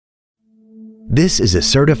This is a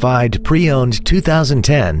certified pre-owned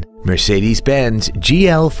 2010 Mercedes-Benz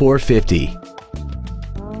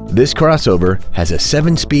GL450. This crossover has a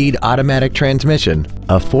 7-speed automatic transmission,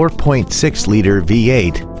 a 4.6-liter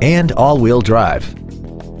V8, and all-wheel drive.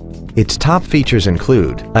 Its top features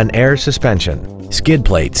include an air suspension, skid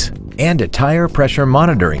plates, and a tire pressure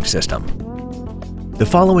monitoring system. The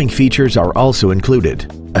following features are also included: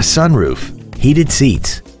 a sunroof, heated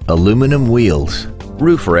seats, aluminum wheels,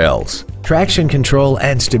 roof rails, traction control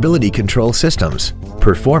and stability control systems,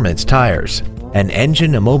 performance tires, an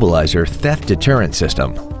engine immobilizer theft deterrent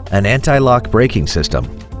system, an anti-lock braking system,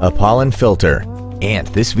 a pollen filter, and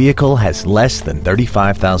this vehicle has less than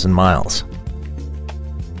 35,000 miles.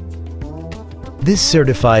 This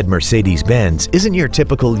certified Mercedes-Benz isn't your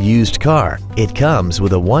typical used car. It comes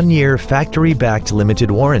with a 1-year factory-backed limited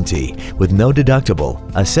warranty with no deductible,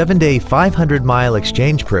 a 7-day 500-mile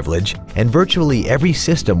exchange privilege, and virtually every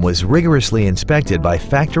system was rigorously inspected by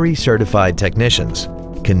factory-certified technicians.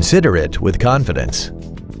 Consider it with confidence.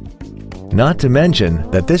 Not to mention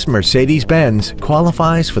that this Mercedes-Benz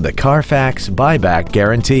qualifies for the Carfax buyback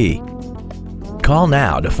guarantee. Call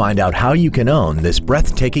now to find out how you can own this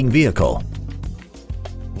breathtaking vehicle.